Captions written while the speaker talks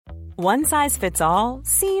One size fits all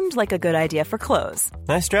seemed like a good idea for clothes.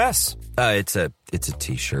 Nice dress. It's a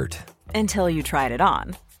t-shirt. Until you tried it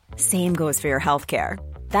on. Same goes for your healthcare.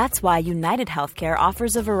 That's why United Healthcare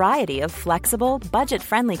offers a variety of flexible,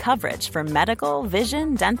 budget-friendly coverage for medical,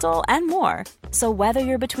 vision, dental, and more. So whether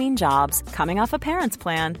you're between jobs, coming off a parent's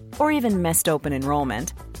plan, or even missed open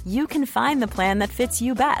enrollment, you can find the plan that fits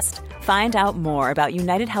you best. Find out more about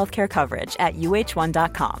United Healthcare coverage at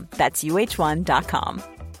uh1.com. That's uh1.com.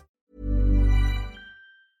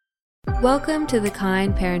 Welcome to the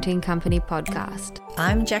Kind Parenting Company podcast.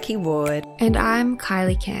 I'm Jackie Ward. And I'm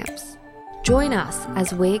Kylie Camps. Join us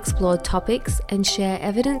as we explore topics and share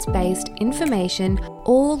evidence-based information,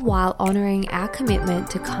 all while honouring our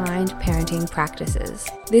commitment to kind parenting practices.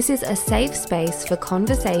 This is a safe space for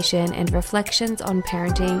conversation and reflections on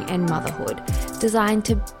parenting and motherhood, designed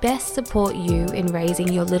to best support you in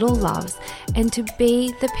raising your little loves and to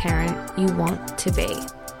be the parent you want to be.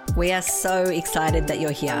 We are so excited that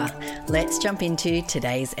you're here. Let's jump into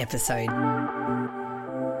today's episode.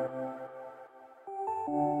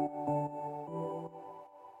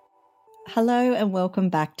 Hello and welcome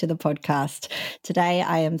back to the podcast. Today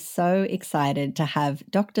I am so excited to have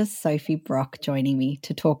Dr. Sophie Brock joining me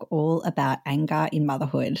to talk all about anger in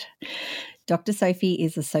motherhood. Dr. Sophie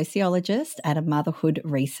is a sociologist and a motherhood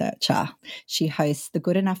researcher. She hosts the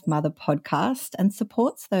Good Enough Mother podcast and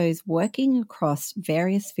supports those working across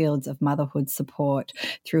various fields of motherhood support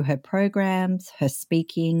through her programs, her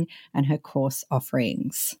speaking, and her course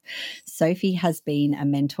offerings. Sophie has been a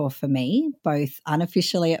mentor for me, both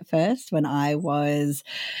unofficially at first when I was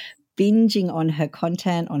binging on her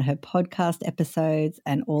content, on her podcast episodes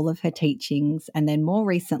and all of her teachings, and then more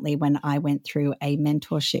recently when I went through a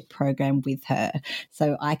mentorship program with her.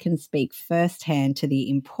 So I can speak firsthand to the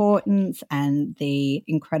importance and the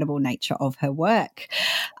incredible nature of her work.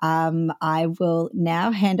 I will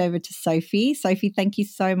now hand over to Sophie. Sophie, thank you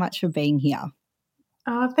so much for being here.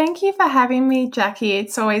 Oh, thank you for having me, Jackie.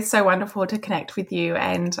 It's always so wonderful to connect with you,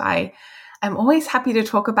 and I'm always happy to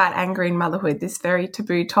talk about anger in motherhood, this very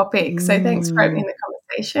taboo topic. So thanks for opening the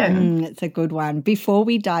conversation. It's a good one. Before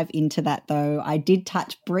we dive into that, though, I did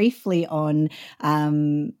touch briefly on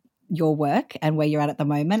your work and where you're at the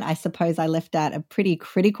moment. I suppose I left out a pretty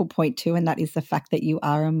critical point too, and that is the fact that you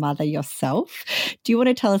are a mother yourself. Do you want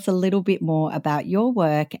to tell us a little bit more about your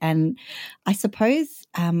work? And I suppose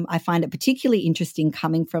I find it particularly interesting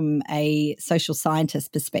coming from a social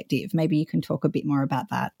scientist perspective. Maybe you can talk a bit more about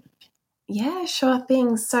that. Yeah, sure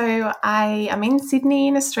thing. So I am in Sydney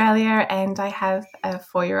in Australia and I have a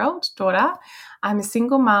 4-year-old daughter. I'm a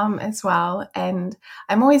single mum as well, and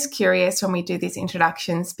I'm always curious when we do these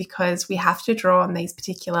introductions because we have to draw on these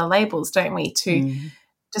particular labels, don't we, to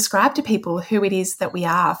describe to people who it is that we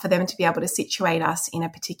are, for them to be able to situate us in a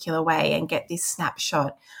particular way and get this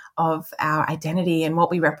snapshot of our identity and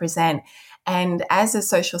what we represent. And as a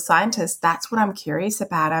social scientist, that's what I'm curious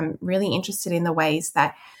about. I'm really interested in the ways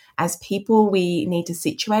that as people, we need to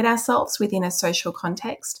situate ourselves within a social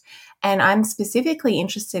context. And I'm specifically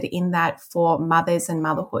interested in that for mothers and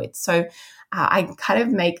motherhood. So I kind of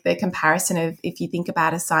make the comparison of, if you think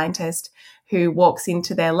about a scientist who walks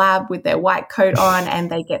into their lab with their white coat on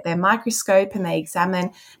and they get their microscope and they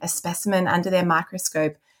examine a specimen under their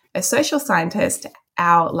microscope. A social scientist,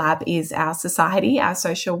 our lab is our society, our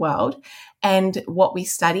social world. And what we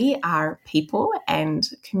study are people and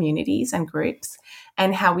communities and groups.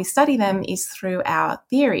 And how we study them is through our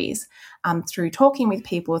theories, through talking with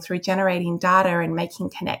people, through generating data and making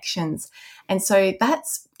connections. And so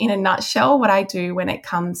that's, in a nutshell, what I do when it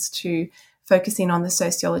comes to focusing on the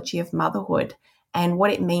sociology of motherhood and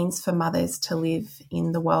what it means for mothers to live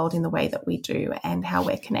in the world in the way that we do and how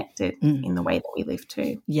we're connected in the way that we live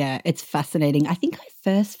too. Yeah, it's fascinating. I think I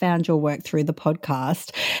first found your work through the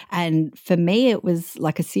podcast, and for me it was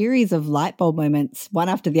like a series of light bulb moments, one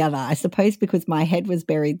after the other, I suppose because my head was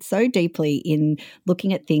buried so deeply in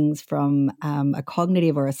looking at things from a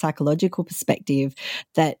cognitive or a psychological perspective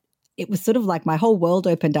that it was sort of like my whole world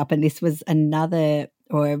opened up, and this was another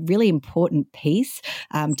or a really important piece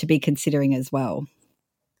to be considering as well.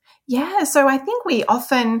 Yeah, so I think we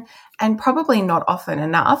often, and probably not often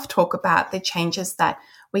enough, talk about the changes that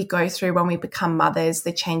we go through when we become mothers,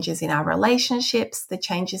 the changes in our relationships, the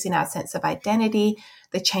changes in our sense of identity,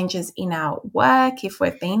 the changes in our work, if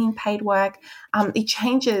we've been in paid work. It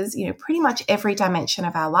changes, pretty much every dimension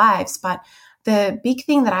of our lives. But the big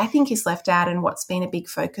thing that I think is left out, and what's been a big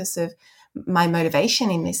focus of my motivation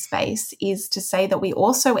in this space, is to say that we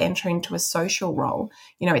also enter into a social role.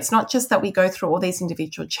 It's not just that we go through all these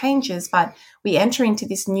individual changes, but we enter into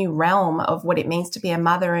this new realm of what it means to be a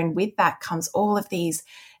mother. And with that comes all of these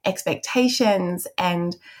expectations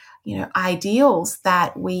and ideals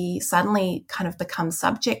that we suddenly kind of become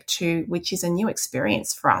subject to, which is a new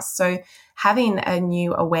experience for us. So having a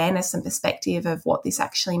new awareness and perspective of what this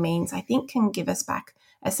actually means, I think can give us back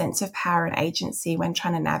a sense of power and agency when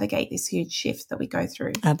trying to navigate this huge shift that we go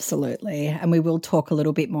through. Absolutely. And we will talk a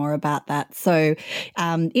little bit more about that. So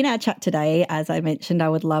in our chat today, as I mentioned, I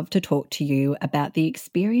would love to talk to you about the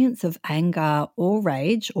experience of anger or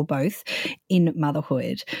rage or both in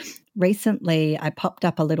motherhood. Recently, I popped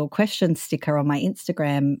up a little question sticker on my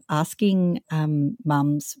Instagram asking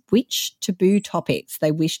mums which taboo topics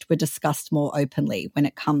they wished were discussed more openly when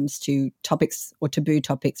it comes to topics or taboo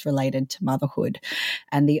topics related to motherhood.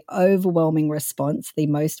 And the overwhelming response, the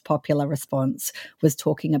most popular response, was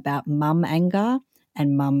talking about mum anger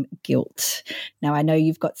and mum guilt. Now, I know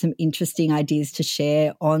you've got some interesting ideas to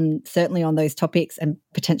share certainly on those topics and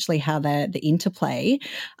potentially how the interplay.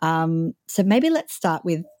 So maybe let's start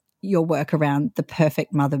with your work around the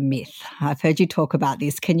perfect mother myth. I've heard you talk about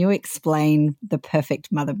this. Can you explain the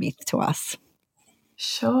perfect mother myth to us?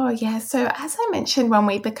 Sure, yeah. So as I mentioned, when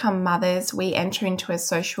we become mothers, we enter into a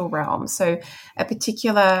social realm, so a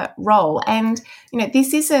particular role. And,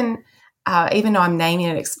 this isn't, even though I'm naming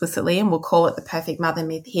it explicitly and we'll call it the perfect mother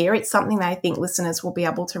myth here, it's something that I think listeners will be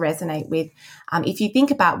able to resonate with. If you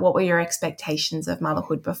think about what were your expectations of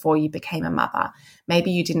motherhood before you became a mother,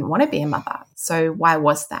 maybe you didn't want to be a mother. So why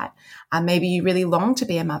was that? Maybe you really longed to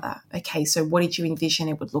be a mother. Okay, so what did you envision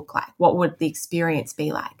it would look like? What would the experience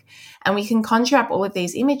be like? And we can conjure up all of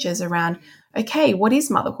these images around, okay, what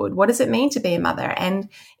is motherhood? What does it mean to be a mother? And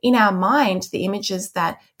in our mind, the images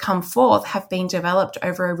that come forth have been developed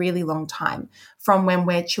over a really long time from when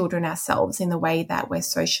we're children ourselves, in the way that we're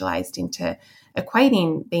socialized into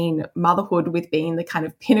equating being motherhood with being the kind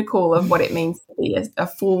of pinnacle of what it means to be a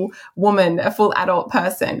full woman, a full adult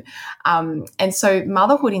person. And so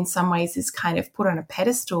motherhood in some ways is kind of put on a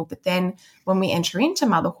pedestal, but then when we enter into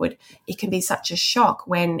motherhood, it can be such a shock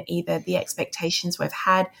when either the expectations we've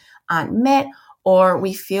had aren't met, or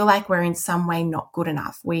we feel like we're in some way not good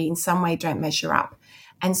enough. We in some way don't measure up.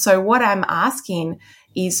 And so what I'm asking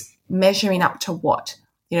is, measuring up to what?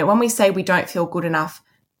 When we say we don't feel good enough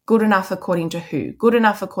according to who? Good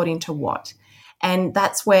enough according to what? And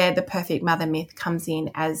that's where the perfect mother myth comes in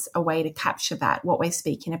as a way to capture that, what we're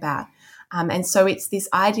speaking about. And so it's this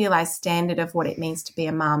idealized standard of what it means to be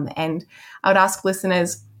a mum. And I would ask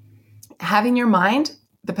listeners, have in your mind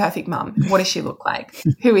the perfect mum. What does she look like?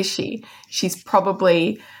 Who is she? She's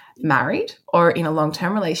probably married or in a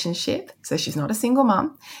long-term relationship, so she's not a single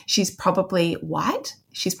mum. She's probably white.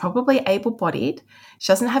 She's probably able-bodied.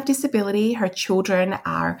 She doesn't have disability. Her children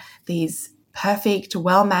are these perfect,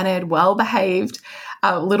 well-mannered, well-behaved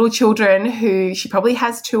little children who she probably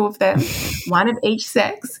has two of them, one of each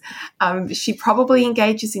sex. She probably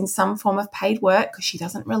engages in some form of paid work because she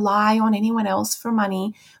doesn't rely on anyone else for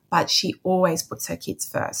money, but she always puts her kids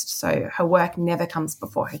first. So her work never comes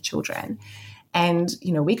before her children. And,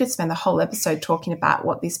 we could spend the whole episode talking about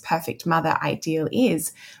what this perfect mother ideal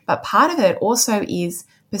is, but part of it also is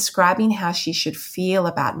prescribing how she should feel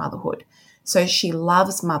about motherhood. So she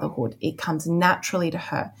loves motherhood. It comes naturally to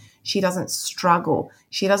her. She doesn't struggle.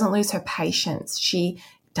 She doesn't lose her patience. She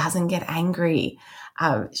doesn't get angry.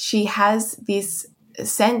 She has this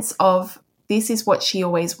sense of this is what she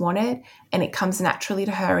always wanted, and it comes naturally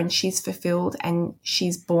to her, and she's fulfilled, and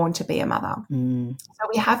she's born to be a mother. So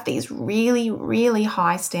we have these really, really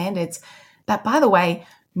high standards that, by the way,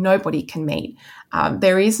 nobody can meet.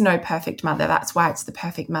 There is no perfect mother. That's why it's the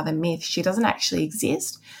perfect mother myth. She doesn't actually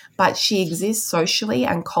exist, but she exists socially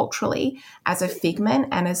and culturally as a figment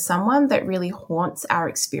and as someone that really haunts our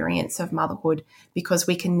experience of motherhood, because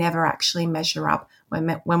we can never actually measure up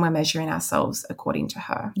when we're measuring ourselves according to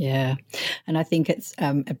her. Yeah. And I think it's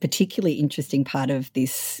a particularly interesting part of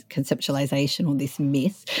this conceptualization, or this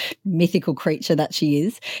mythical creature that she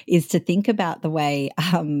is to think about the way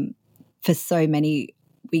for so many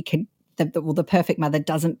the perfect mother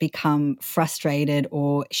doesn't become frustrated,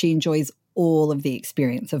 or she enjoys all of the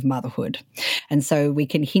experience of motherhood. And so we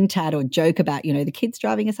can hint at or joke about, the kids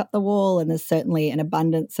driving us up the wall, and there's certainly an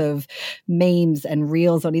abundance of memes and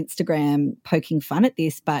reels on Instagram poking fun at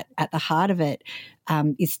this, but at the heart of it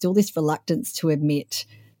is still this reluctance to admit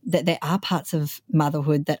that there are parts of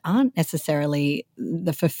motherhood that aren't necessarily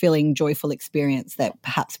the fulfilling, joyful experience that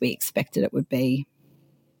perhaps we expected it would be.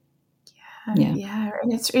 Yeah.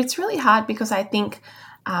 And it's really hard, because I think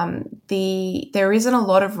there isn't a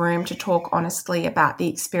lot of room to talk honestly about the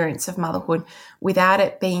experience of motherhood without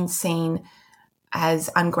it being seen as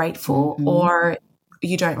ungrateful or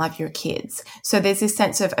you don't love your kids. So there's this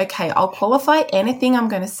sense of, okay, I'll qualify anything I'm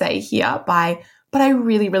going to say here by but I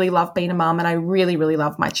really, really love being a mum and I really, really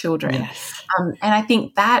love my children. Yes. And I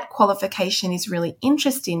think that qualification is really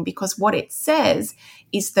interesting because what it says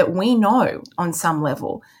is that we know on some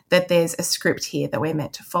level that there's a script here that we're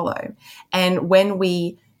meant to follow. And when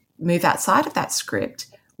we move outside of that script,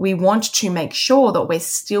 we want to make sure that we're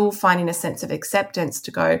still finding a sense of acceptance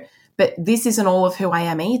to go, but this isn't all of who I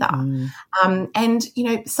am either. And,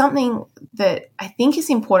 something that I think is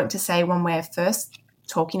important to say when we're first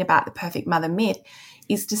talking about the perfect mother myth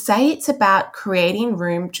is to say it's about creating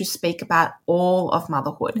room to speak about all of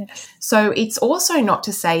motherhood. Yes. So it's also not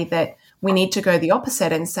to say that we need to go the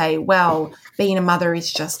opposite and say, well, being a mother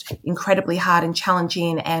is just incredibly hard and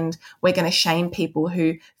challenging and we're going to shame people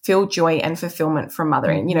who feel joy and fulfillment from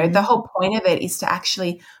mothering. The whole point of it is to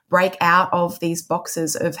actually break out of these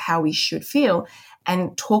boxes of how we should feel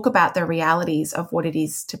and talk about the realities of what it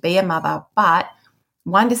is to be a mother. But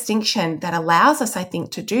one distinction that allows us, I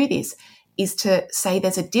think, to do this is to say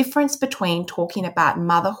there's a difference between talking about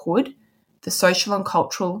motherhood, the social and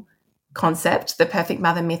cultural concept, the perfect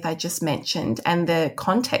mother myth I just mentioned, and the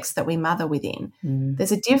context that we mother within.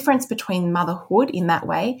 There's a difference between motherhood in that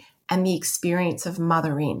way and the experience of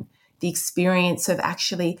mothering, the experience of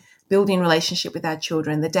actually building relationship with our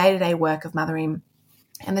children, the day-to-day work of mothering,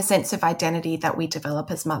 and the sense of identity that we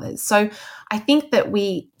develop as mothers. So I think that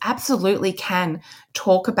we absolutely can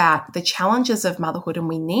talk about the challenges of motherhood, and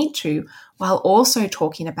we need to, while also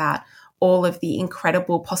talking about all of the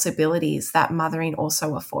incredible possibilities that mothering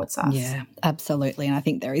also affords us. Yeah, absolutely. And I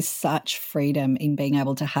think there is such freedom in being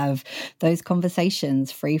able to have those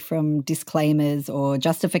conversations free from disclaimers or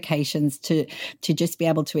justifications to just be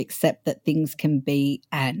able to accept that things can be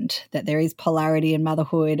and that there is polarity in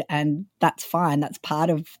motherhood, and that's fine. That's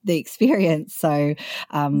part of the experience. So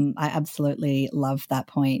I absolutely love that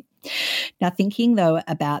point. Now, thinking, though,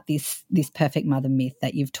 about this perfect mother myth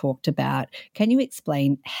that you've talked about, can you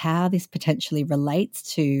explain how this potentially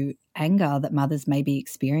relates to anger that mothers may be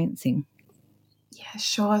experiencing? Yeah,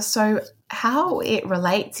 sure. So how it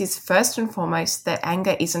relates is first and foremost that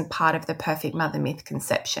anger isn't part of the perfect mother myth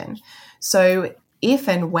conception. So if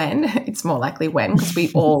and when, it's more likely when, because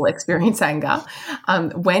we all experience anger,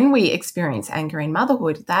 when we experience anger in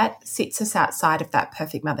motherhood, that sits us outside of that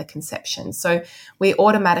perfect mother conception. So we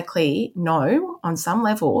automatically know on some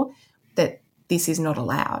level that this is not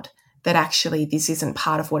allowed, that actually this isn't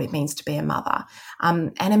part of what it means to be a mother.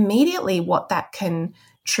 And immediately what that can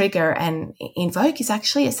trigger and invoke is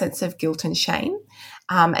actually a sense of guilt and shame,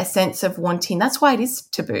 a sense of wanting. That's why it is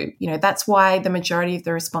taboo. That's why the majority of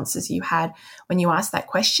the responses you had when you asked that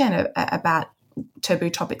question about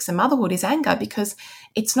taboo topics in motherhood is anger, because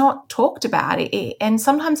it's not talked about. And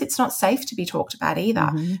sometimes it's not safe to be talked about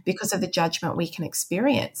either because of the judgment we can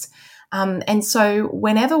experience. And so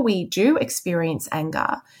whenever we do experience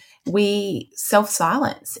anger, we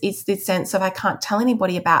self-silence. It's this sense of I can't tell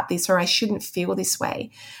anybody about this, or I shouldn't feel this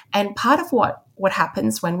way. And part of what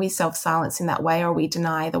happens when we self-silence in that way, or we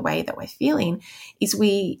deny the way that we're feeling, is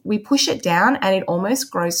we push it down and it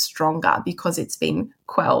almost grows stronger because it's been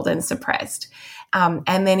quelled and suppressed.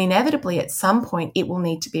 And then inevitably at some point it will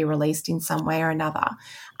need to be released in some way or another.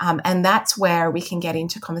 And that's where we can get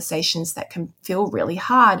into conversations that can feel really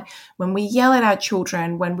hard when we yell at our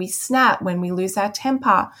children, when we snap, when we lose our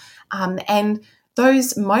temper. And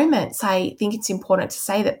those moments, I think it's important to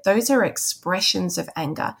say that those are expressions of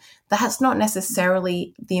anger. That's not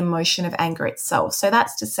necessarily the emotion of anger itself. So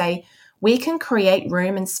that's to say we can create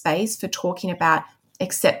room and space for talking about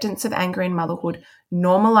acceptance of anger in motherhood,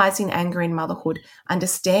 normalizing anger in motherhood,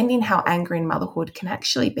 understanding how anger in motherhood can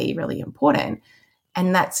actually be really important.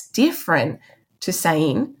 And that's different to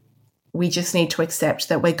saying we just need to accept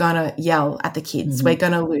that we're going to yell at the kids, we're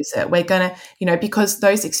going to lose it, we're going to, because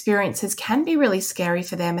those experiences can be really scary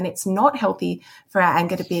for them, and it's not healthy for our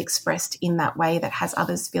anger to be expressed in that way that has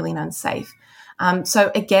others feeling unsafe.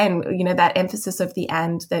 So again, that emphasis of the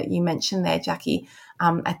and that you mentioned there, Jackie,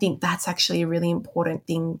 I think that's actually a really important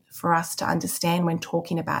thing for us to understand when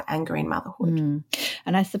talking about anger in motherhood.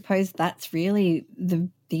 And I suppose that's really the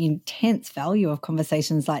intense value of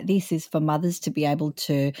conversations like this, is for mothers to be able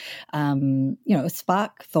to,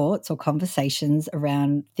 spark thoughts or conversations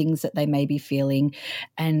around things that they may be feeling.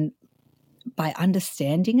 And by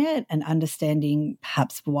understanding it and understanding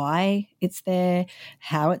perhaps why it's there,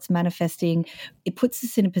 how it's manifesting, it puts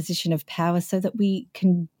us in a position of power so that we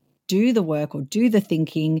can do the work or do the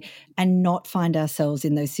thinking and not find ourselves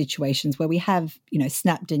in those situations where we have,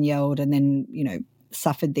 snapped and yelled and then,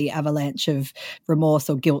 suffered the avalanche of remorse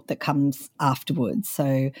or guilt that comes afterwards.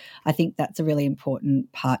 So I think that's a really important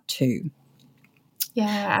part too.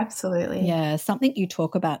 Yeah, absolutely. Yeah, something you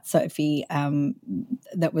talk about, Sophie,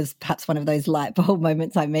 that was perhaps one of those light bulb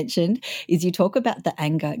moments I mentioned, is you talk about the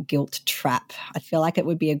anger guilt trap. I feel like it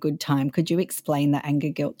would be a good time. Could you explain the anger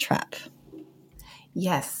guilt trap?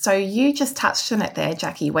 Yes. So you just touched on it there,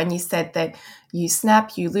 Jackie, when you said that you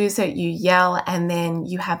snap, you lose it, you yell, and then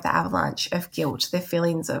you have the avalanche of guilt, the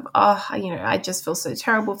feelings of, I just feel so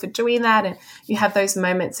terrible for doing that. And you have those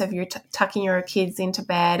moments of you tucking your kids into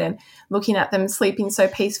bed and looking at them sleeping so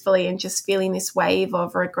peacefully and just feeling this wave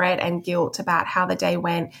of regret and guilt about how the day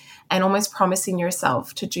went, and almost promising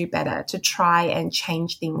yourself to do better, to try and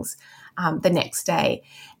change things the next day.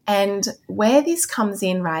 And where this comes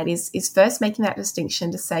in, right, is first making that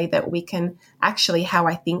distinction to say that we can actually, how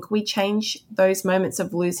I think we change those moments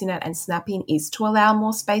of losing it and snapping is to allow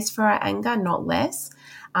more space for our anger, not less.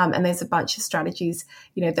 And there's a bunch of strategies,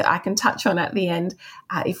 that I can touch on at the end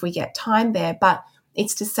if we get time there. But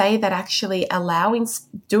it's to say that actually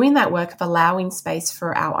doing that work of allowing space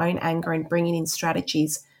for our own anger and bringing in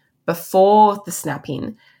strategies before the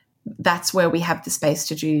snapping, that's where we have the space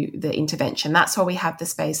to do the intervention. That's where we have the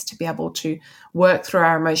space to be able to work through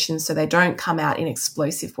our emotions so they don't come out in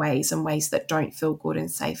explosive ways and ways that don't feel good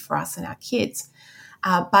and safe for us and our kids.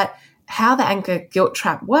 But how the anger guilt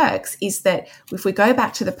trap works is that if we go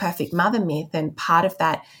back to the perfect mother myth, and part of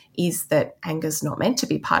that is that anger's not meant to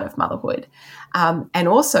be part of motherhood. And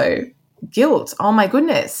also guilt. Oh my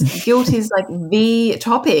goodness. Guilt is like the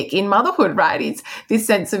topic in motherhood, right? It's this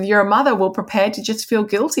sense of you're a mother, well prepared to just feel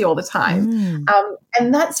guilty all the time.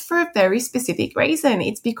 And that's for a very specific reason.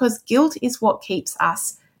 It's because guilt is what keeps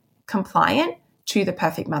us compliant to the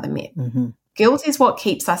perfect mother myth. Mm-hmm. Guilt is what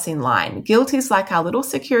keeps us in line. Guilt is like our little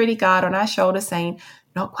security guard on our shoulder saying,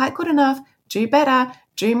 not quite good enough, do better,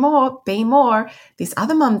 do more, be more. This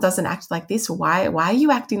other mum doesn't act like this. Why are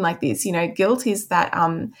you acting like this? Guilt is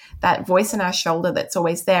that voice in our shoulder that's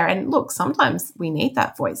always there. And look, sometimes we need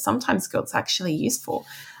that voice. Sometimes guilt's actually useful.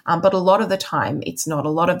 But a lot of the time it's not. A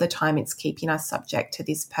lot of the time it's keeping us subject to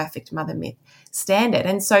this perfect mother myth standard.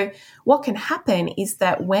 And so what can happen is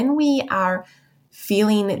that when we are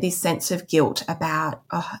feeling this sense of guilt about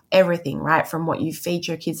everything, right, from what you feed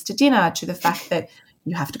your kids to dinner to the fact that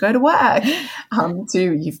you have to go to work,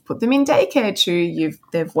 to you've put them in daycare, to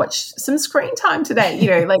they've watched some screen time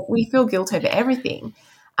today, like we feel guilt over everything.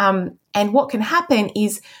 And what can happen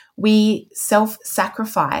is we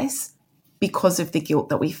self-sacrifice because of the guilt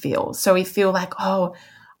that we feel. So we feel like,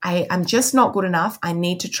 I'm just not good enough. I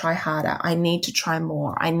need to try harder. I need to try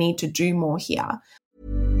more. I need to do more here.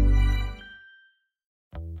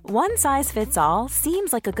 One size fits all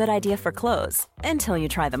seems like a good idea for clothes until you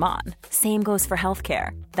try them on. Same goes for healthcare.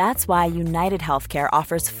 That's why United Healthcare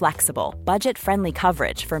offers flexible, budget-friendly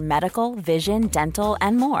coverage for medical, vision, dental,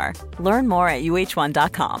 and more. Learn more at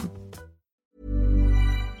uh1.com.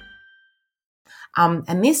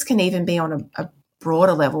 And this can even be on a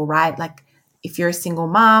broader level, right? Like if you're a single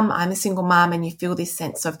mom, I'm a single mom, and you feel this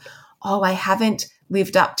sense of, I haven't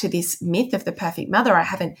lived up to this myth of the perfect mother. I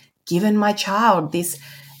haven't given my child this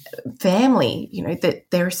family, that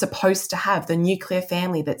they're supposed to have, the nuclear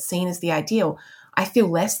family that's seen as the ideal. I feel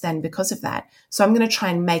less than because of that. So I'm going to try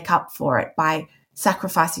and make up for it by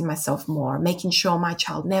sacrificing myself more, making sure my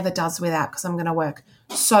child never does without, because I'm going to work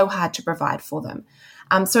so hard to provide for them.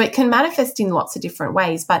 So it can manifest in lots of different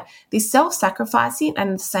ways, but this self-sacrificing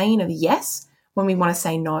and saying of yes when we want to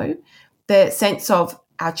say no, the sense of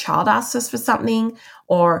our child asks us for something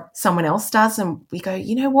or someone else does and we go,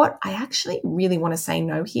 you know what, I actually really want to say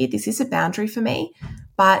no here. This is a boundary for me,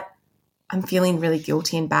 but I'm feeling really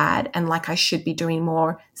guilty and bad and like I should be doing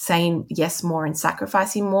more, saying yes more and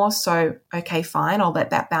sacrificing more. So, okay, fine, I'll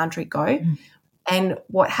let that boundary go. Mm. And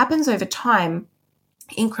what happens over time,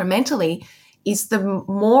 incrementally, is the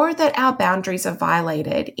more that our boundaries are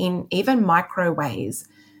violated in even micro ways,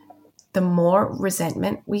 the more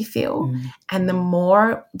resentment we feel and the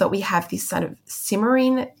more that we have this sort of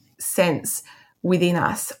simmering sense within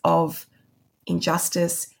us of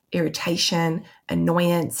injustice, irritation,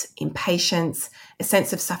 annoyance, impatience, a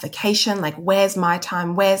sense of suffocation, like where's my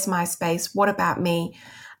time, where's my space, what about me?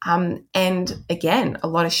 And again, a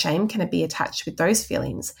lot of shame can be attached with those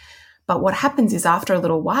feelings. But what happens is after a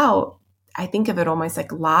little while, I think of it almost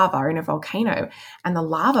like lava in a volcano, and the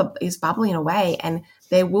lava is bubbling away, and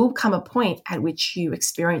there will come a point at which you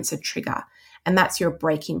experience a trigger, and that's your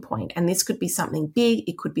breaking point. And this could be something big,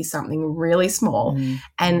 it could be something really small.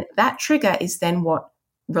 And that trigger is then what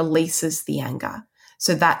releases the anger.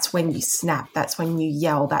 So that's when you snap, that's when you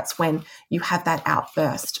yell, that's when you have that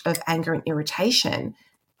outburst of anger and irritation.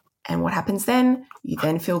 And what happens then? You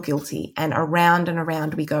then feel guilty, and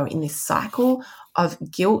around we go in this cycle of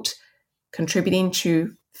guilt contributing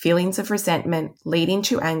to feelings of resentment, leading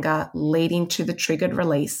to anger, leading to the triggered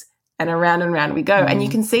release, and around we go. And you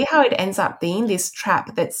can see how it ends up being this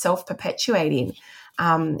trap that's self-perpetuating.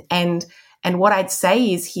 And what I'd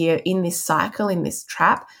say is here in this cycle, in this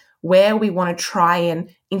trap, where we want to try and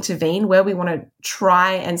intervene, where we want to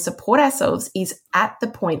try and support ourselves is at the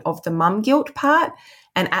point of the mum guilt part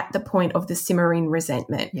and at the point of the simmering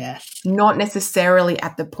resentment. Yes. Not necessarily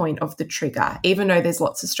at the point of the trigger, even though there's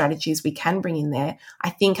lots of strategies we can bring in there. I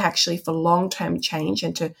think actually for long-term change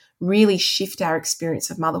and to really shift our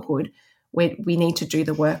experience of motherhood, we need to do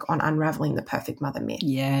the work on unraveling the perfect mother myth.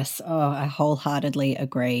 Yes. Oh, I wholeheartedly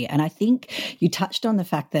agree. And I think you touched on the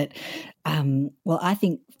fact that, I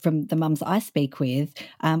think from the mums I speak with,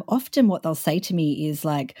 often what they'll say to me is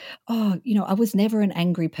like, oh, I was never an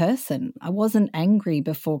angry person. I wasn't angry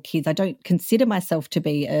before kids. I don't consider myself to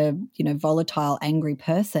be a, volatile, angry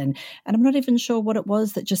person. And I'm not even sure what it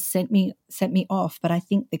was that just sent me off. But I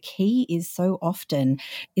think the key is so often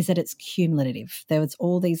is that it's cumulative. There was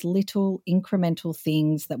all these little incremental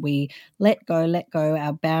things that we let go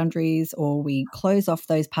our boundaries, or we close off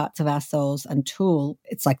those parts of ourselves until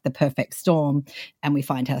it's like the perfect storm and we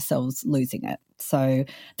find ourselves losing it. So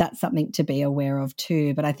that's something to be aware of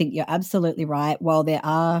too. But I think you're absolutely right. While there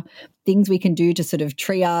are things we can do to sort of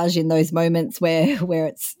triage in those moments where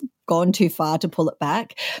it's gone too far to pull it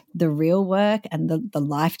back, the real work and the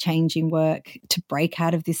life-changing work to break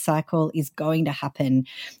out of this cycle is going to happen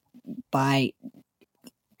by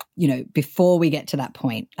before we get to that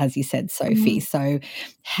point, as you said, Sophie. So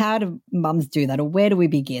how do mums do that, or where do we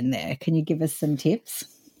begin there? Can you give us some tips?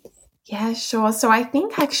 Yeah, sure. So I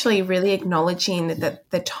think actually really acknowledging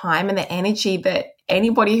the time and the energy that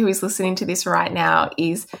anybody who is listening to this right now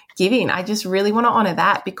is giving. I just really want to honor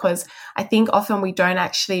that, because I think often we don't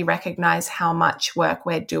actually recognize how much work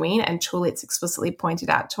we're doing until it's explicitly pointed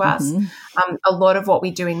out to us. A lot of what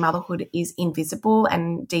we do in motherhood is invisible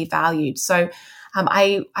and devalued. So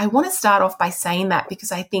I want to start off by saying that,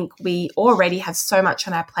 because I think we already have so much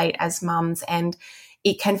on our plate as mums, and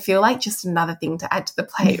it can feel like just another thing to add to the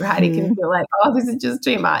plate, right? It can feel like, oh, this is just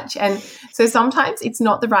too much. And so sometimes it's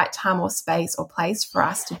not the right time or space or place for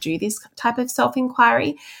us to do this type of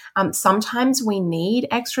self-inquiry. Sometimes we need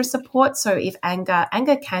extra support. So if anger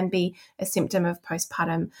can be a symptom of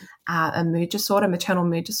postpartum a mood disorder, maternal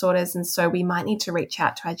mood disorders. And so we might need to reach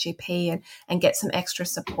out to our GP and get some extra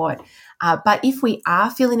support. But if we are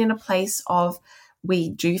feeling in a place of we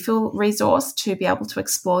do feel resourced to be able to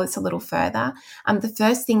explore this a little further, the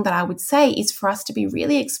first thing that I would say is for us to be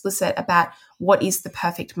really explicit about what is the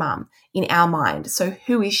perfect mum in our mind. So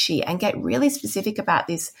who is she? And get really specific about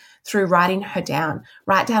this through writing her down.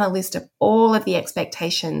 Write down a list of all of the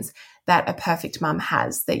expectations that a perfect mum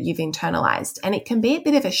has that you've internalized. And it can be a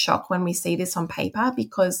bit of a shock when we see this on paper,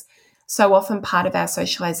 because so often part of our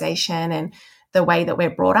socialization and the way that we're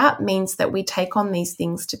brought up means that we take on these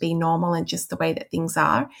things to be normal and just the way that things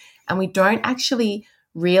are. And we don't actually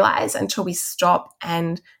realize until we stop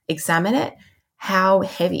and examine it how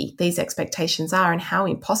heavy these expectations are and how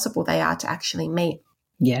impossible they are to actually meet.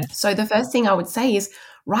 Yeah. So the first thing I would say is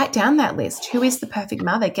write down that list. Who is the perfect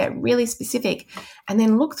mother? Get really specific, and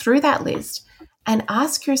then look through that list and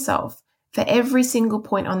ask yourself for every single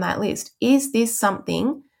point on that list, is this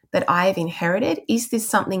something that I have inherited? Is this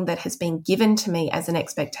something that has been given to me as an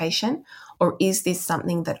expectation? Or is this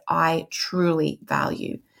something that I truly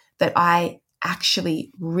value, that I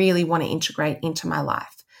actually really want to integrate into my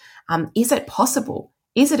life? Is it possible?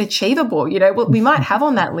 Is it achievable? We might have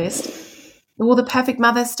on that list, well, the perfect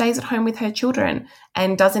mother stays at home with her children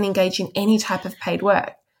and doesn't engage in any type of paid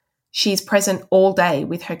work. She's present all day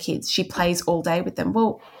with her kids. She plays all day with them.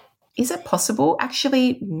 Well, is it possible?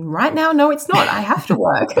 Actually, right now, no, it's not. I have to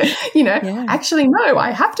work. Yeah. Actually, no,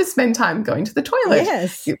 I have to spend time going to the toilet.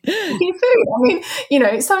 Yes. Eating food. I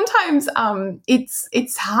mean, sometimes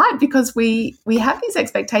it's hard because we have these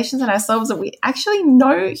expectations on ourselves that we actually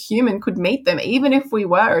no human could meet them, even if we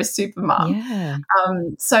were a super mom. Yeah.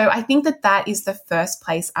 So I think that is the first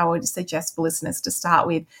place I would suggest for listeners to start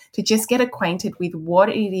with, to just get acquainted with what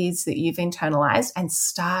it is that you've internalized and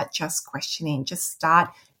start just questioning, just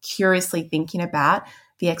start curiously thinking about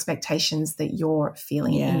the expectations that you're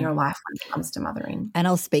feeling in your life when it comes to mothering. And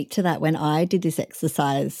I'll speak to that. When I did this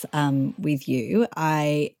exercise with you,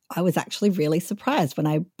 I was actually really surprised when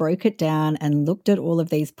I broke it down and looked at all of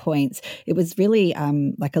these points. It was really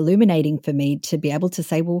illuminating for me to be able to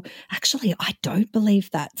say, well, actually, I don't believe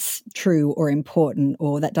that's true or important,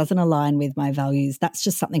 or that doesn't align with my values. That's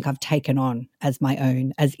just something I've taken on as my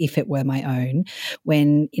own, as if it were my own,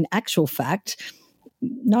 when in actual fact,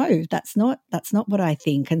 no, that's not what I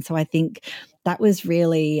think. And so I think that was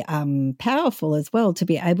really powerful as well, to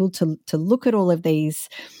be able to look at all of these,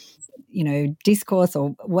 discourse or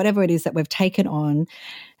whatever it is that we've taken on,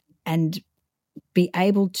 and be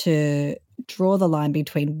able to draw the line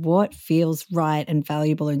between what feels right and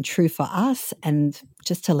valuable and true for us, and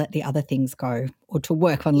just to let the other things go, or to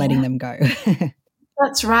work on letting them go.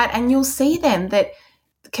 That's right. And you'll see then that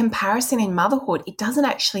comparison in motherhood, it doesn't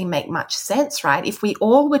actually make much sense, right? If we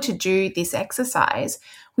all were to do this exercise,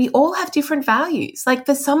 we all have different values. Like,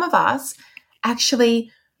 for some of us,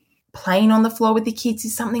 actually playing on the floor with the kids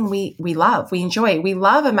is something we love, we enjoy. We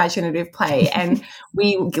love imaginative play and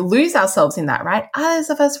we lose ourselves in that, right? Others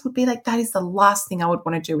of us would be like, that is the last thing I would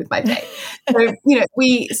want to do with my day. So,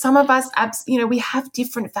 some of us, we have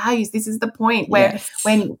different values. This is the point where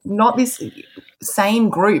when not this same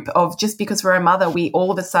group of, just because we're a mother, we all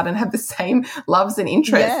of a sudden have the same loves and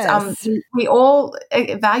interests. We all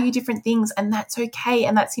value different things, and that's okay,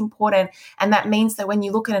 and that's important. And that means that when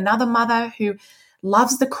you look at another mother who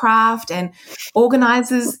loves the craft and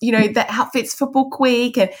organizes, the outfits for book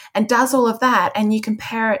week and does all of that, and you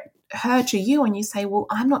compare her to you and you say, well,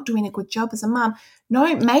 I'm not doing a good job as a mum.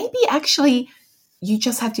 No, maybe actually you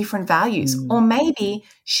just have different values. Or maybe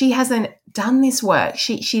she hasn't done this work.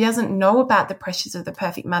 She doesn't know about the pressures of the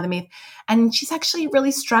perfect mother myth, and she's actually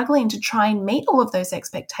really struggling to try and meet all of those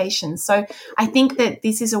expectations. So I think that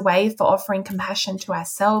this is a way for offering compassion to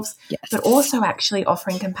ourselves, but also actually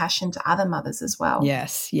offering compassion to other mothers as well.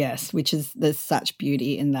 Yes, which is, there's such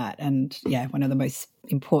beauty in that. And one of the most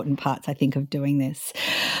important parts, I think, of doing this.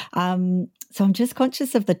 So I'm just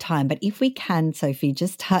conscious of the time, but if we can, Sophie,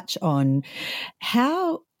 just touch on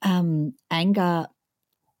how anger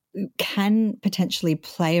can potentially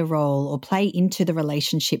play a role or play into the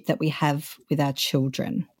relationship that we have with our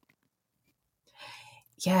children.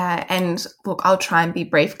 Yeah, and look, I'll try and be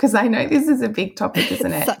brief because I know this is a big topic,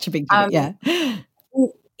 isn't it? Such a big topic,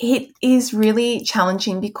 It is really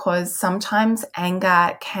challenging because sometimes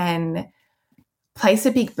anger can place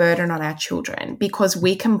a big burden on our children because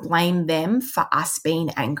we can blame them for us being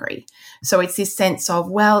angry. So it's this sense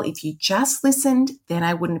of, well, if you just listened, then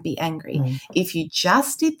I wouldn't be angry. If you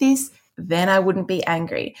just did this, then I wouldn't be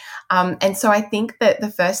angry. And so I think that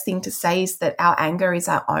the first thing to say is that our anger is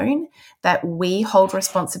our own, that we hold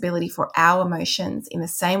responsibility for our emotions in the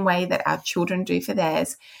same way that our children do for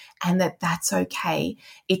theirs, and that's okay.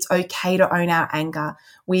 It's okay to own our anger.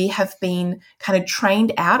 We have been kind of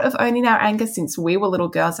trained out of owning our anger since we were little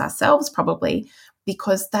girls ourselves, probably,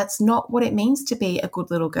 because that's not what it means to be a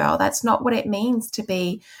good little girl. That's not what it means to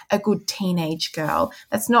be a good teenage girl.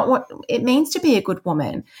 That's not what it means to be a good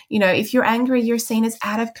woman. If you're angry, you're seen as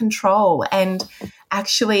out of control. And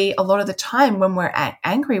actually, a lot of the time when we're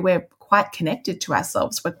angry, we're quite connected to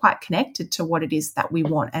ourselves. We're quite connected to what it is that we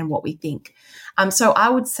want and what we think. So I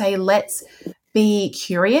would say let's be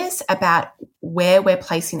curious about where we're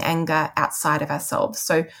placing anger outside of ourselves.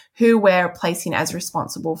 So who we're placing as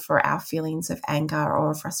responsible for our feelings of anger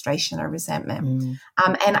or frustration or resentment.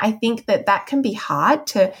 And I think that can be hard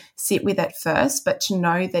to sit with at first, but to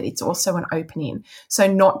know that it's also an opening.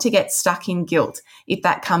 So not to get stuck in guilt. If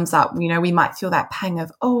that comes up, we might feel that pang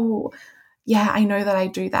of, oh, yeah, I know that I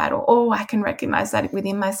do that, or, oh, I can recognize that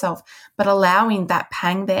within myself, but allowing that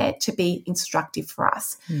pang there to be instructive for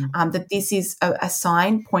us, that this is a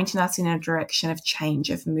sign pointing us in a direction of change,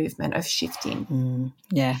 of movement, of shifting.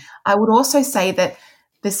 I would also say that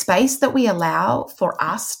the space that we allow for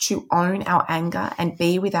us to own our anger and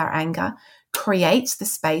be with our anger creates the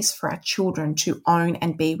space for our children to own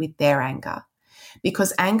and be with their anger.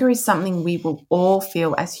 Because anger is something we will all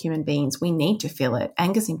feel as human beings. We need to feel it.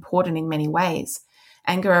 Anger is important in many ways.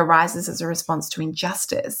 Anger arises as a response to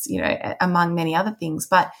injustice, among many other things.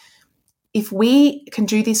 But if we can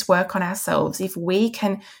do this work on ourselves, if we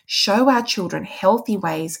can show our children healthy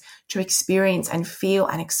ways to experience and feel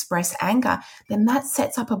and express anger, then that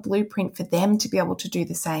sets up a blueprint for them to be able to do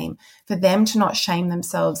the same, for them to not shame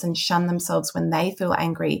themselves and shun themselves when they feel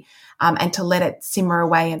angry, and to let it simmer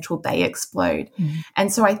away until they explode.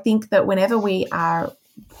 And so I think that whenever we are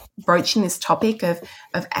broaching this topic of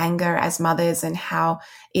anger as mothers and how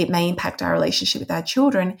it may impact our relationship with our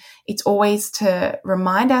children, it's always to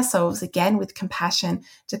remind ourselves, again, with compassion,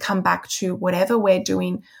 to come back to whatever we're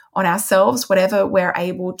doing on ourselves, whatever we're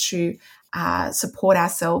able to support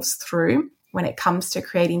ourselves through when it comes to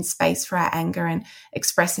creating space for our anger and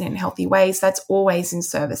expressing it in healthy ways. That's always in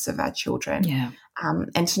service of our children.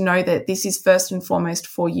 And to know that this is first and foremost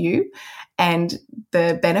for you, and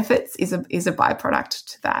the benefits is a byproduct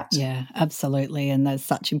to that. Yeah, absolutely. And there's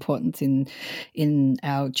such importance in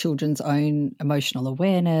our children's own emotional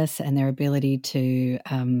awareness and their ability to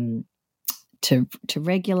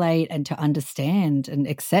regulate and to understand and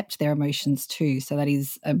accept their emotions too. So that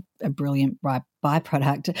is a brilliant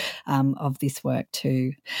byproduct of this work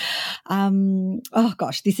too. Oh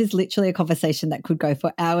gosh, this is literally a conversation that could go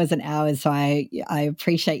for hours and hours. So I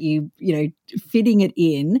appreciate you fitting it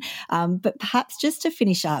in. But perhaps just to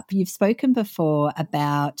finish up, you've spoken before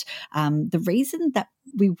about the reason that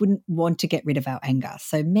we wouldn't want to get rid of our anger.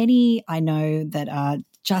 So many I know that are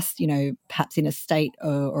just, perhaps in a state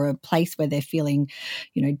or a place where they're feeling,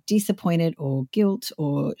 disappointed or guilt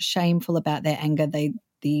or shameful about their anger.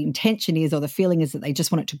 The intention is, or the feeling is, that they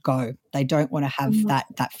just want it to go. They don't want to have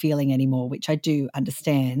that feeling anymore, which I do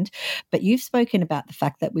understand. But you've spoken about the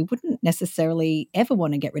fact that we wouldn't necessarily ever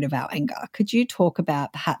want to get rid of our anger. Could you talk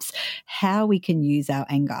about perhaps how we can use our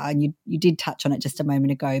anger? And you did touch on it just a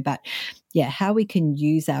moment ago, but yeah, how we can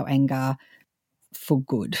use our anger for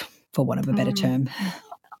good, for want of a better term.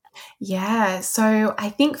 Yeah. So I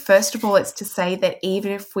think, first of all, it's to say that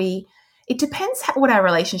even if it depends what our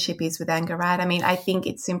relationship is with anger, right? I mean, I think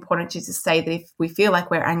it's important to say that if we feel like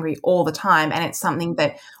we're angry all the time and it's something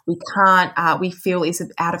that we feel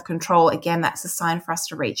is out of control, again, that's a sign for us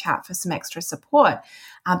to reach out for some extra support.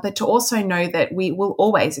 But to also know that we will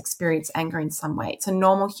always experience anger in some way. It's a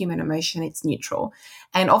normal human emotion. It's neutral.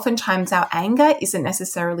 And oftentimes our anger isn't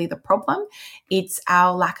necessarily the problem. It's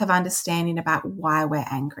our lack of understanding about why we're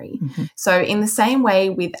angry. Mm-hmm. So in the same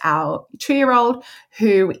way with our 2-year-old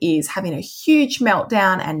who is having a huge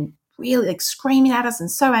meltdown and really screaming at us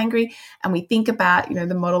and so angry, and we think about,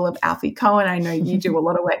 the model of Alfie Cohen. I know you do a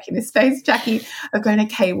lot of work in this space, Jackie, of going,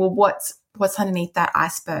 okay, well, what's underneath that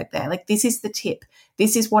iceberg there? This is the tip.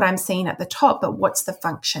 This is what I'm seeing at the top, but what's the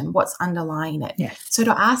function? What's underlying it? Yes. So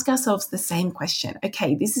to ask ourselves the same question,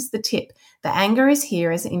 okay, this is the tip. The anger is here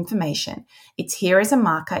as information. It's here as a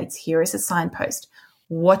marker. It's here as a signpost.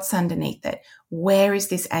 What's underneath it? Where is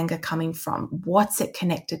this anger coming from? What's it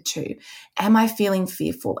connected to? Am I feeling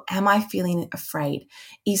fearful? Am I feeling afraid?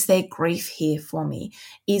 Is there grief here for me?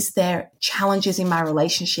 Is there challenges in my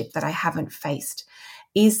relationship that I haven't faced?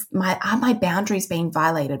 Are my boundaries being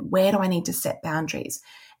violated? Where do I need to set boundaries?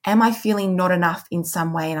 Am I feeling not enough in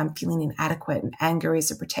some way and I'm feeling inadequate, and anger is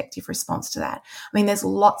a protective response to that? I mean, there's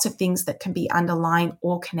lots of things that can be underlying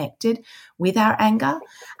or connected with our anger.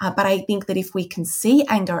 But I think that if we can see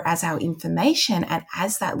anger as our information and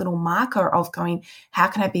as that little marker of going, how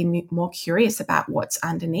can I be more curious about what's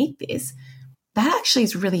underneath this? That actually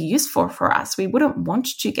is really useful for us. We wouldn't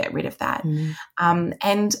want to get rid of that.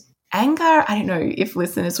 And anger, I don't know if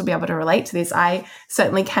listeners will be able to relate to this. I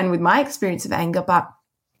certainly can with my experience of anger, but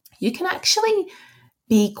you can actually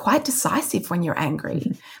be quite decisive when you're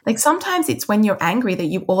angry. Sometimes it's when you're angry that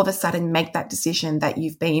you all of a sudden make that decision that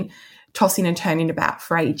you've been tossing and turning about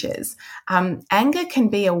for ages. Anger can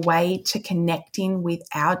be a way to connecting with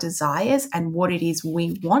our desires and what it is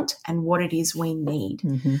we want and what it is we need,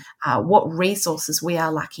 what resources we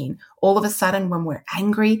are lacking. All of a sudden, when we're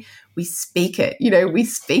angry, we speak it. We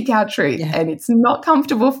speak our truth, and it's not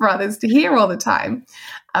comfortable for others to hear all the time.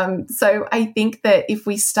 So I think that if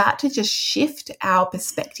we start to just shift our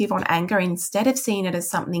perspective on anger, instead of seeing it as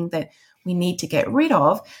something that we need to get rid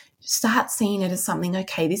of, start seeing it as something,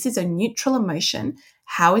 okay, this is a neutral emotion.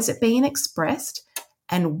 How is it being expressed?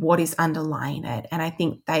 And what is underlying it? And I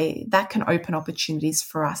think that can open opportunities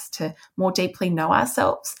for us to more deeply know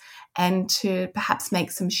ourselves and to perhaps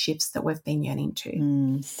make some shifts that we've been yearning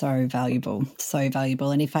to. So valuable, so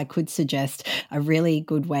valuable. And if I could suggest a really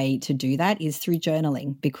good way to do that is through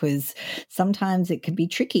journaling, because sometimes it can be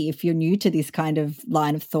tricky if you're new to this kind of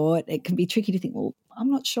line of thought. It can be tricky to think, well, I'm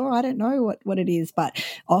not sure, I don't know what it is. But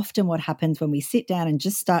often what happens when we sit down and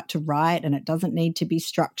just start to write, and it doesn't need to be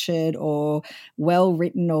structured or well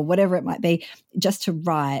written or whatever it might be, just to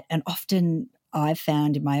write. And often I've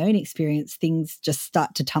found in my own experience, things just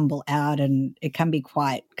start to tumble out, and it can be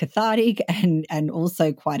quite cathartic and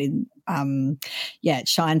also quite it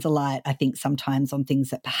shines a light, I think, sometimes on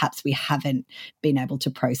things that perhaps we haven't been able to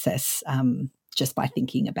process just by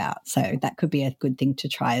thinking about. So that could be a good thing to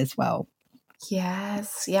try as well.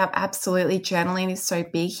 Yes, yeah, absolutely. Journaling is so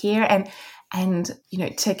big here. And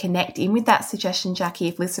to connect in with that suggestion, Jackie,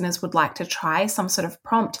 if listeners would like to try some sort of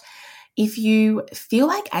prompt, if you feel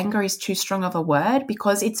like anger is too strong of a word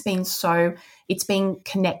because it's been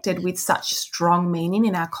connected with such strong meaning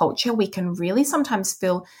in our culture, we can really sometimes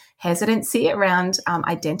feel hesitancy around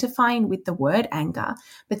identifying with the word anger.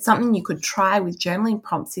 But something you could try with journaling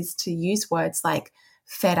prompts is to use words like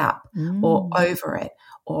fed up or over it,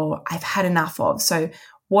 or I've had enough of. So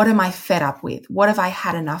what am I fed up with? What have I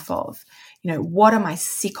had enough of? What am I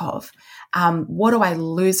sick of? What do I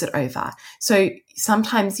lose it over? So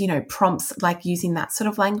sometimes, prompts like using that sort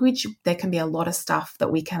of language, there can be a lot of stuff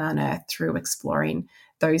that we can unearth through exploring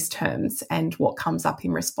those terms and what comes up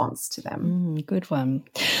in response to them. Good one.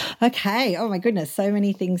 Okay. Oh my goodness. So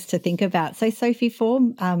many things to think about. So Sophie, for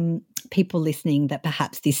people listening that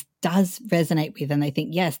perhaps this does resonate with and they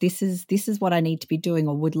think, yes, this is what I need to be doing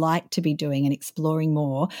or would like to be doing and exploring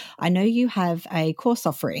more. I know you have a course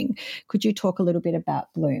offering. Could you talk a little bit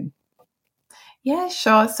about Bloom? Yeah,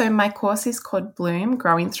 sure. So my course is called Bloom,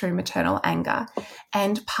 Growing Through Maternal Anger.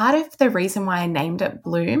 And part of the reason why I named it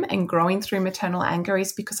Bloom and Growing Through Maternal Anger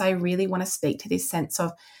is because I really want to speak to this sense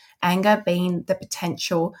of anger being the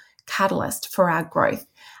potential catalyst for our growth.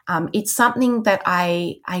 It's something that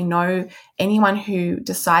I know anyone who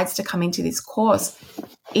decides to come into this course,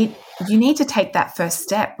 you need to take that first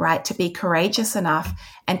step, right? To be courageous enough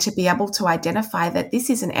and to be able to identify that this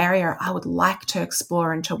is an area I would like to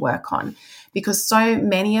explore and to work on. Because so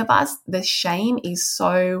many of us, the shame is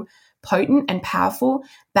so potent and powerful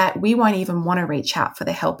that we won't even want to reach out for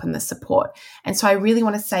the help and the support. And so I really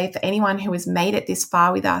want to say for anyone who has made it this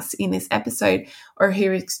far with us in this episode or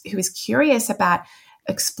who is curious about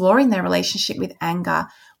exploring their relationship with anger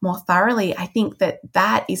more thoroughly, I think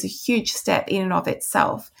that is a huge step in and of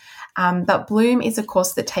itself. But Bloom is a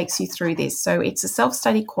course that takes you through this. So it's a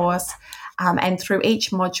self-study course. And through each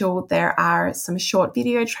module, there are some short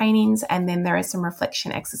video trainings and then there are some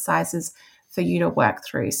reflection exercises for you to work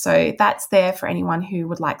through. So that's there for anyone who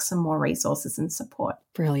would like some more resources and support.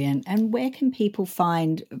 Brilliant. And where can people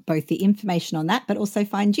find both the information on that, but also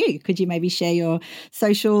find you? Could you maybe share your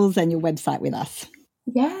socials and your website with us?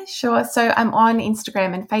 Yeah, sure. So I'm on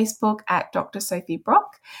Instagram and Facebook at Dr. Sophie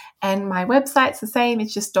Brock, and my website's the same.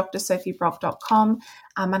 It's just drsophiebrock.com.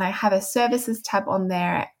 And I have a services tab on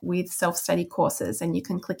there with self-study courses, and you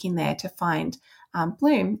can click in there to find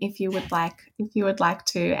Bloom if you would like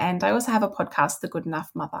to. And I also have a podcast, The Good Enough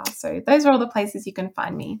Mother. So those are all the places you can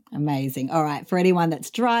find me. Amazing. All right. For anyone that's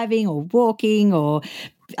driving or walking or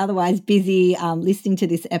otherwise busy, listening to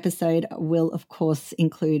this episode, will of course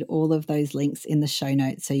include all of those links in the show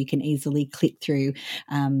notes so you can easily click through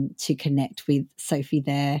to connect with Sophie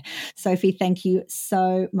there. Sophie, thank you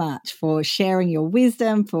so much for sharing your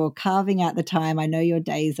wisdom, for carving out the time. I know your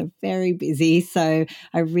days are very busy, so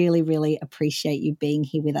I really, really appreciate you being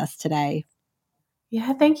here with us today.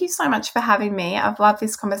 Yeah, thank you so much for having me. I've loved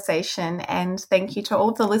this conversation, and thank you to all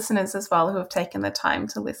of the listeners as well who have taken the time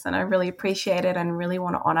to listen. I really appreciate it and really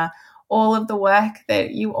want to honour all of the work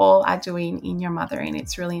that you all are doing in your mothering.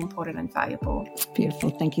 It's really important and valuable.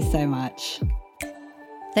 Beautiful. Thank you so much.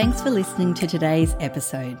 Thanks for listening to today's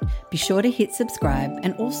episode. Be sure to hit subscribe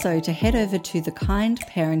and also to head over to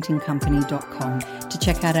thekindparentingcompany.com to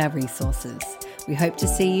check out our resources. We hope to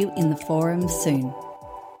see you in the forum soon.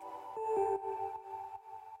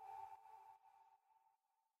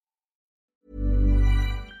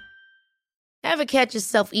 Ever catch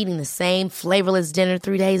yourself eating the same flavorless dinner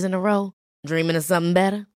 3 days in a row? Dreaming of something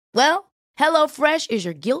better? Well, HelloFresh is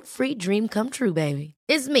your guilt-free dream come true, baby.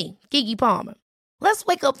 It's me, Keke Palmer. Let's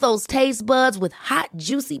wake up those taste buds with hot,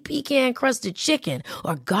 juicy pecan-crusted chicken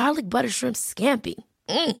or garlic butter shrimp scampi.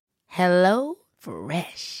 Hello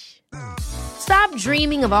Fresh. Stop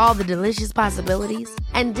dreaming of all the delicious possibilities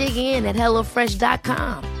and dig in at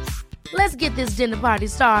HelloFresh.com. Let's get this dinner party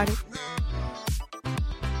started.